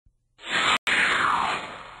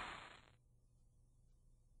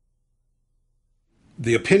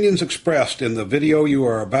The opinions expressed in the video you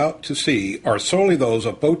are about to see are solely those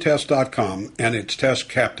of BoatTEST.com and its test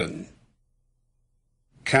captain.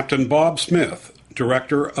 Captain Bob Smith,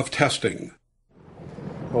 Director of Testing.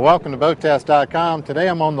 Well, welcome to BoatTEST.com. Today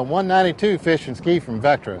I'm on the 192 Fish and Ski from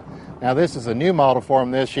Vectra. Now this is a new model for them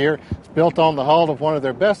this year. It's built on the hull of one of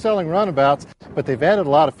their best-selling runabouts, but they've added a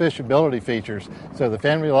lot of fishability features. So the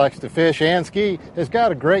family who likes to fish and ski has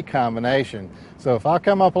got a great combination. So if I'll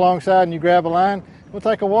come up alongside and you grab a line, we'll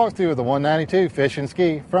take a walk through of the 192 Fish and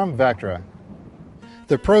Ski from Vectra.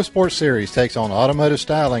 The Pro Sport Series takes on automotive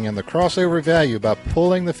styling and the crossover value by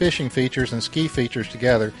pulling the fishing features and ski features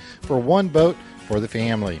together for one boat for the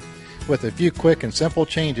family. With a few quick and simple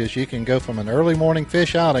changes, you can go from an early morning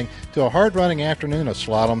fish outing to a hard-running afternoon of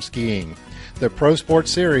slalom skiing. The Pro Sport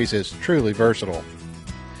Series is truly versatile.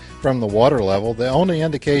 From the water level, the only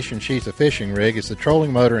indication she's a fishing rig is the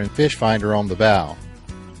trolling motor and fish finder on the bow.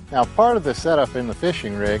 Now, part of the setup in the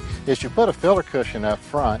fishing rig is you put a filler cushion up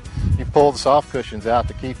front, you pull the soft cushions out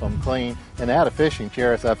to keep them clean, and add a fishing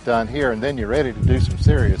chair as I've done here, and then you're ready to do some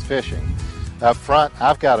serious fishing. Up front,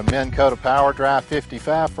 I've got a Minn Kota Power Drive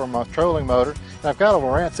 55 for my trolling motor, and I've got a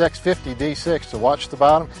Lowrance X50 D6 to watch the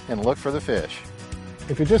bottom and look for the fish.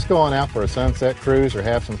 If you're just going out for a sunset cruise or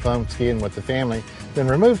have some fun skiing with the family, then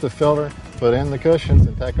remove the filler, put in the cushions,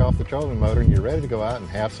 and take off the trolling motor, and you're ready to go out and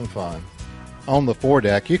have some fun. On the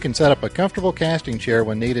foredeck, you can set up a comfortable casting chair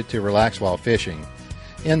when needed to relax while fishing.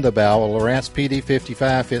 In the bow, a Lowrance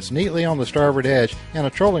PD55 fits neatly on the starboard edge, and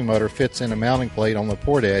a trolling motor fits in a mounting plate on the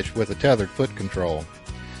port edge with a tethered foot control.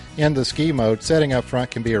 In the ski mode, setting up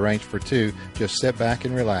front can be arranged for two. Just sit back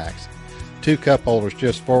and relax. Two cup holders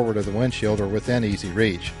just forward of the windshield are within easy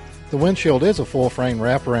reach. The windshield is a full-frame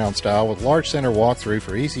wraparound style with large center walk-through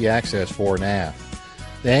for easy access fore and aft.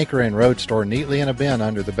 The anchor and rode store neatly in a bin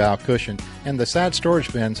under the bow cushion, and the side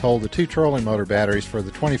storage bins hold the two trolling motor batteries for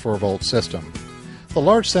the 24-volt system. The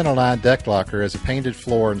large centerline deck locker has a painted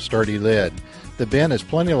floor and sturdy lid. The bin is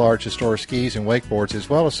plenty large to store skis and wakeboards as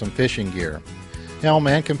well as some fishing gear. Helm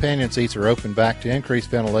and companion seats are open back to increase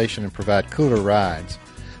ventilation and provide cooler rides.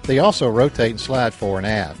 They also rotate and slide fore and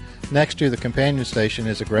aft. Next to the companion station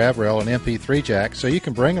is a grab rail and MP3 jack, so you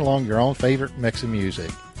can bring along your own favorite mix of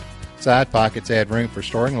music. Side pockets add room for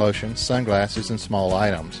storing lotion, sunglasses, and small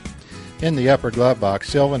items. In the upper glove box,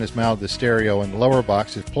 Sylvan has mounted the stereo, and the lower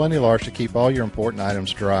box is plenty large to keep all your important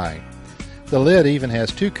items dry. The lid even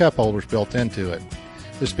has two cup holders built into it.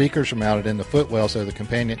 The speakers are mounted in the footwells of the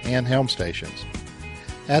companion and helm stations.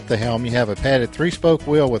 At the helm, you have a padded 3-spoke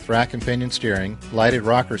wheel with rack and pinion steering, lighted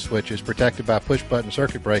rocker switches protected by push-button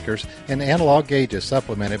circuit breakers, and analog gauges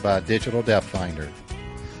supplemented by a digital depth finder.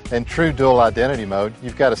 In true dual identity mode,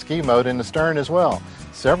 you've got a ski mode in the stern as well.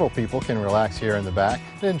 Several people can relax here in the back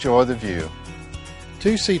and enjoy the view.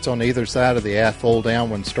 Two seats on either side of the aft fold down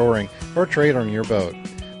when storing or trailering your boat.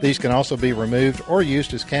 These can also be removed or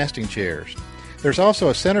used as casting chairs. There's also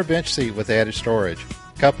a center bench seat with added storage.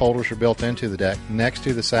 Cup holders are built into the deck next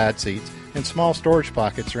to the side seats, and small storage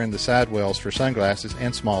pockets are in the side wells for sunglasses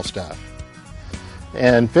and small stuff.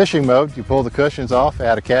 In fishing mode, you pull the cushions off,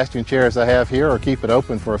 add a casting chair as I have here, or keep it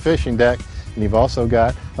open for a fishing deck, and you've also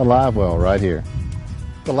got a live well right here.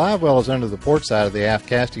 The live well is under the port side of the aft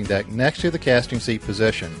casting deck next to the casting seat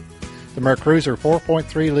position. The Mercruiser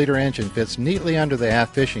 4.3-liter engine fits neatly under the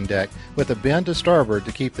aft fishing deck with a bend to starboard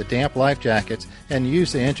to keep the damp life jackets and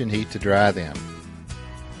use the engine heat to dry them.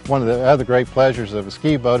 One of the other great pleasures of a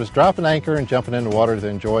ski boat is dropping anchor and jumping in the water to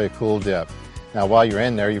enjoy a cool dip. Now while you're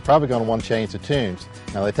in there, you're probably going to want to change the tunes.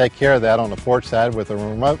 Now they take care of that on the port side with a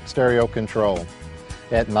remote stereo control.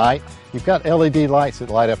 At night, you've got LED lights that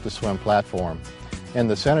light up the swim platform. In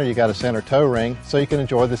the center, you've got a center tow ring so you can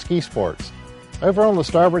enjoy the ski sports. Over on the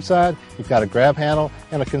starboard side, you've got a grab handle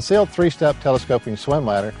and a concealed 3-step telescoping swim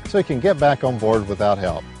ladder so you can get back on board without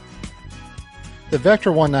help. The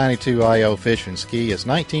Vectra 192 IO Fish and Ski is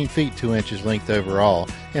 19 feet 2 inches length overall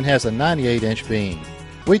and has a 98-inch beam.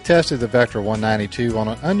 We tested the Vectra 192 on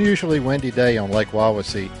an unusually windy day on Lake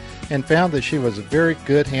Wawasee and found that she was a very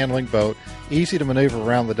good handling boat, easy to maneuver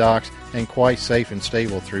around the docks, and quite safe and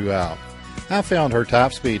stable throughout. I found her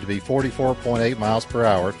top speed to be 44.8 miles per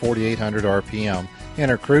hour at 4,800 RPM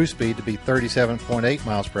and her cruise speed to be 37.8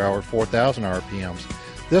 miles per hour at 4,000 RPMs.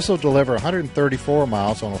 This will deliver 134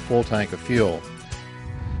 miles on a full tank of fuel.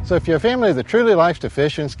 So if you're a family that truly likes to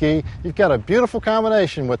fish and ski, you've got a beautiful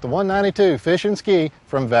combination with the 192 Fish and Ski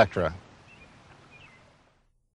from Vectra.